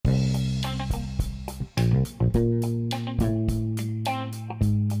Hi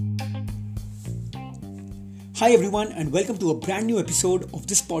everyone and welcome to a brand new episode of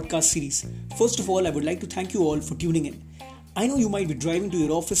this podcast series. First of all, I would like to thank you all for tuning in. I know you might be driving to your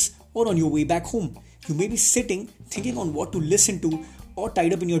office or on your way back home. You may be sitting thinking on what to listen to or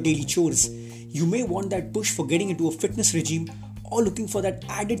tied up in your daily chores. You may want that push for getting into a fitness regime or looking for that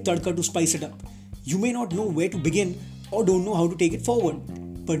added tadka to spice it up. You may not know where to begin or don't know how to take it forward.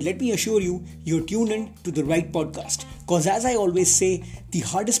 But let me assure you, you're tuned in to the right podcast. Cause as I always say, the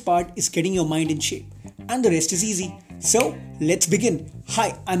hardest part is getting your mind in shape. And the rest is easy. So, let's begin.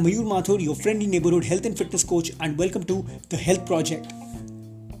 Hi, I'm Mayur Mathur, your friendly neighborhood health and fitness coach, and welcome to The Health Project.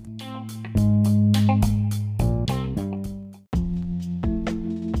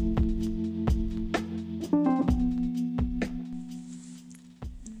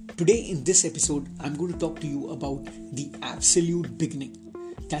 Today in this episode, I'm going to talk to you about the absolute beginning.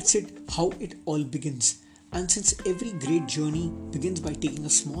 That's it, how it all begins. And since every great journey begins by taking a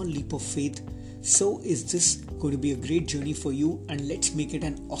small leap of faith, so is this going to be a great journey for you, and let's make it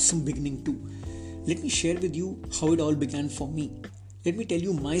an awesome beginning too. Let me share with you how it all began for me. Let me tell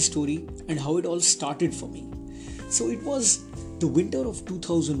you my story and how it all started for me. So it was the winter of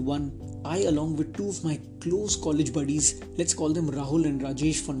 2001. I, along with two of my close college buddies, let's call them Rahul and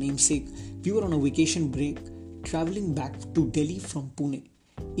Rajesh for namesake, we were on a vacation break traveling back to Delhi from Pune.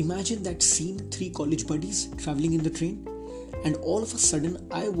 Imagine that scene, three college buddies traveling in the train. And all of a sudden,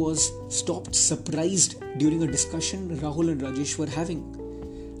 I was stopped surprised during a discussion Rahul and Rajesh were having.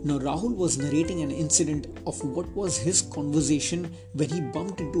 Now, Rahul was narrating an incident of what was his conversation when he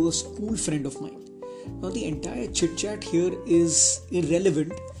bumped into a school friend of mine. Now, the entire chit-chat here is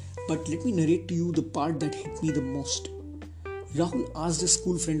irrelevant, but let me narrate to you the part that hit me the most. Rahul asked a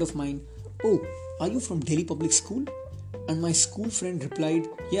school friend of mine, "Oh, are you from Delhi Public School?" And my school friend replied,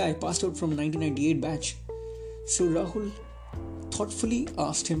 "Yeah, I passed out from 1998 batch." So Rahul thoughtfully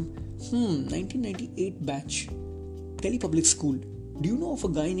asked him, 1998 batch, Delhi Public School. Do you know of a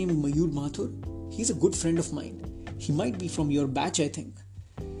guy named Mayur Mathur? He's a good friend of mine. He might be from your batch, I think.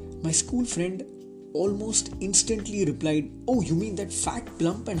 My school friend almost instantly replied, "Oh, you mean that fat,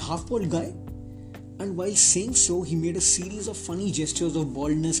 plump and half-bald guy?" And while saying so, he made a series of funny gestures of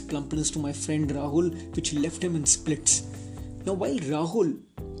baldness, plumpness to my friend Rahul, which left him in splits. Now, while Rahul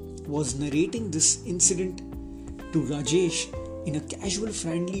was narrating this incident to Rajesh in a casual,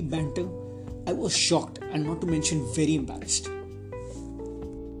 friendly banter, I was shocked and not to mention very embarrassed.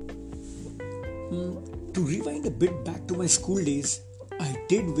 To rewind a bit back to my school days, I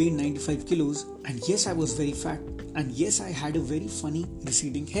did weigh 95 kilos, and yes, I was very fat, and yes, I had a very funny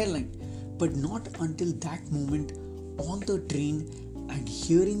receding hairline. But not until that moment on the train and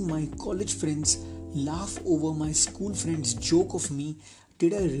hearing my college friends laugh over my school friend's joke of me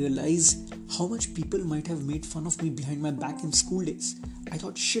did I realize how much people might have made fun of me behind my back in school days. I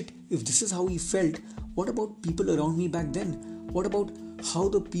thought, shit, if this is how he felt, what about people around me back then? What about how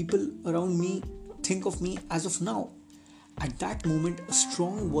the people around me think of me as of now? At that moment, a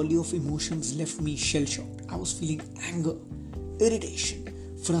strong volley of emotions left me shell-shocked. I was feeling anger, irritation,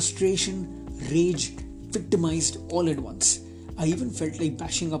 frustration, rage, victimized all at once. I even felt like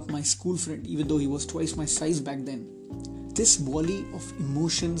bashing up my school friend, even though he was twice my size back then. This volley of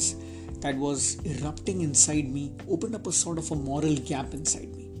emotions that was erupting inside me opened up a sort of a moral gap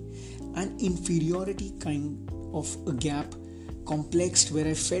inside me. An inferiority kind of a gap, complexed, where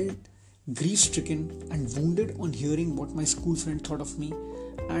I felt grief-stricken and wounded on hearing what my school friend thought of me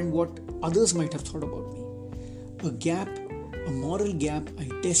and what others might have thought about me. A moral gap I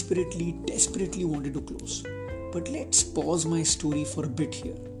desperately wanted to close. But let's pause my story for a bit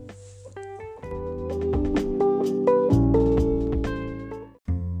here.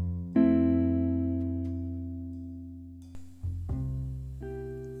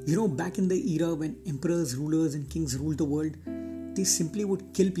 Back in the era when emperors, rulers and kings ruled the world, they simply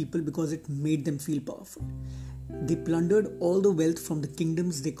would kill people because it made them feel powerful. They plundered all the wealth from the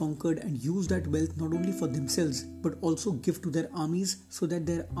kingdoms they conquered and used that wealth not only for themselves but also give to their armies so that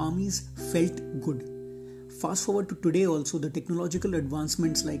their armies felt good. Fast forward to today also, the technological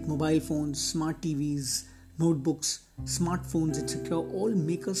advancements like mobile phones, smart TVs, notebooks, smartphones, etc. all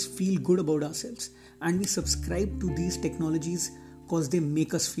make us feel good about ourselves, and we subscribe to these technologies because they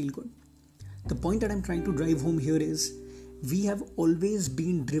make us feel good. The point that I'm trying to drive home here is we have always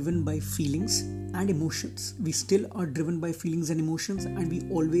been driven by feelings and emotions. We still are driven by feelings and emotions, and we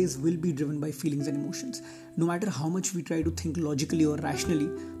always will be driven by feelings and emotions. No matter how much we try to think logically or rationally,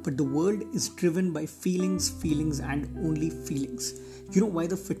 but the world is driven by feelings and only feelings. You know why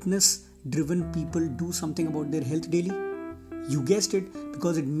the fitness-driven people do something about their health daily? You guessed it,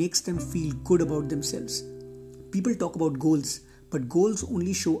 because it makes them feel good about themselves. People talk about goals, but goals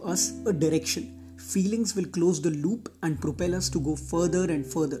only show us a direction. Feelings will close the loop and propel us to go further and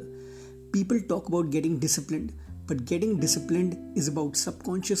further. People talk about getting disciplined, but getting disciplined is about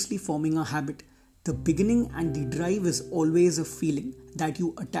subconsciously forming a habit. The beginning and the drive is always a feeling that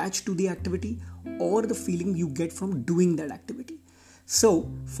you attach to the activity or the feeling you get from doing that activity.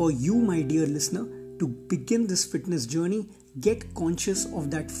 So, for you, my dear listener, to begin this fitness journey, get conscious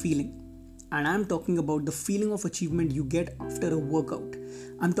of that feeling. And I'm talking about the feeling of achievement you get after a workout.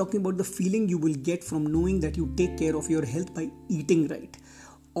 I'm talking about the feeling you will get from knowing that you take care of your health by eating right.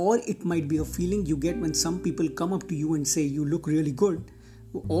 Or it might be a feeling you get when some people come up to you and say you look really good.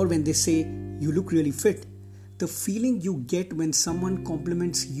 Or when they say you look really fit. The feeling you get when someone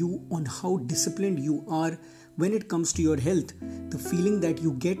compliments you on how disciplined you are when it comes to your health. The feeling that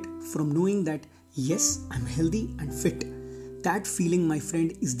you get from knowing that yes, I'm healthy and fit. That feeling, my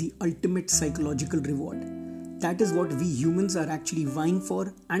friend, is the ultimate psychological reward. That is what we humans are actually vying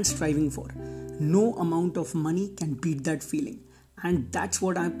for and striving for. No amount of money can beat that feeling. And that's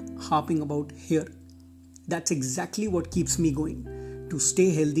what I'm harping about here. That's exactly what keeps me going, to stay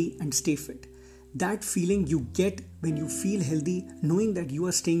healthy and stay fit. That feeling you get when you feel healthy, knowing that you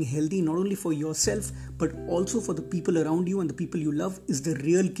are staying healthy not only for yourself, but also for the people around you and the people you love, is the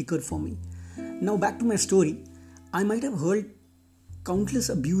real kicker for me. Now back to my story. I might have heard countless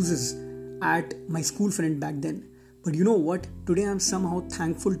abuses at my school friend back then. But you know what? Today I'm somehow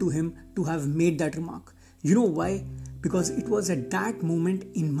thankful to him to have made that remark. You know why? Because it was at that moment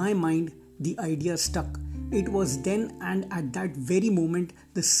in my mind the idea stuck. It was then and at that very moment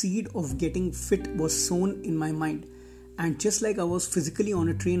the seed of getting fit was sown in my mind. And just like I was physically on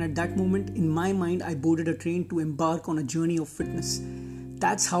a train at that moment, in my mind I boarded a train to embark on a journey of fitness.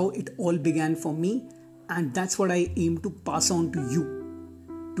 That's how it all began for me. And that's what I aim to pass on to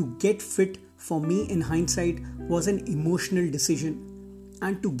you. To get fit for me in hindsight was an emotional decision.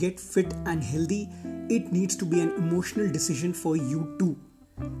 And to get fit and healthy, it needs to be an emotional decision for you too.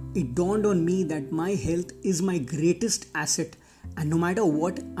 It dawned on me that my health is my greatest asset, and no matter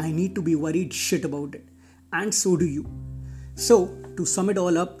what, I need to be worried shit about it. And so do you. So, to sum it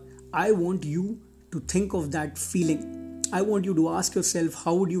all up, I want you to think of that feeling. I want you to ask yourself,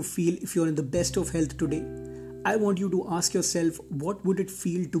 how would you feel if you're in the best of health today? I want you to ask yourself, what would it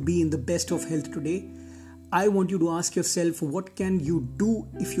feel to be in the best of health today? I want you to ask yourself, what can you do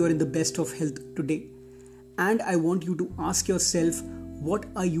if you're in the best of health today? And I want you to ask yourself, what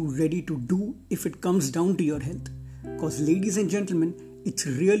are you ready to do if it comes down to your health? Because ladies and gentlemen, it's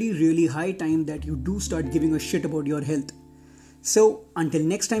really high time that you do start giving a shit about your health. So, until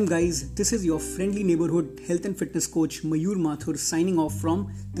next time guys, this is your friendly neighborhood health and fitness coach Mayur Mathur signing off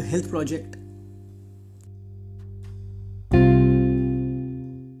from The Health Project.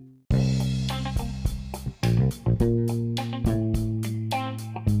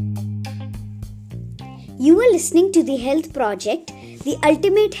 You are listening to The Health Project, the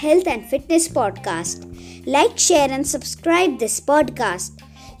ultimate health and fitness podcast. Like, share and subscribe this podcast.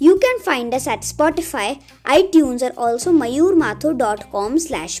 You can find us at Spotify, iTunes or also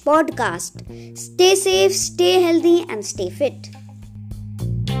mayurmathur.com/podcast. Stay safe, stay healthy and stay fit.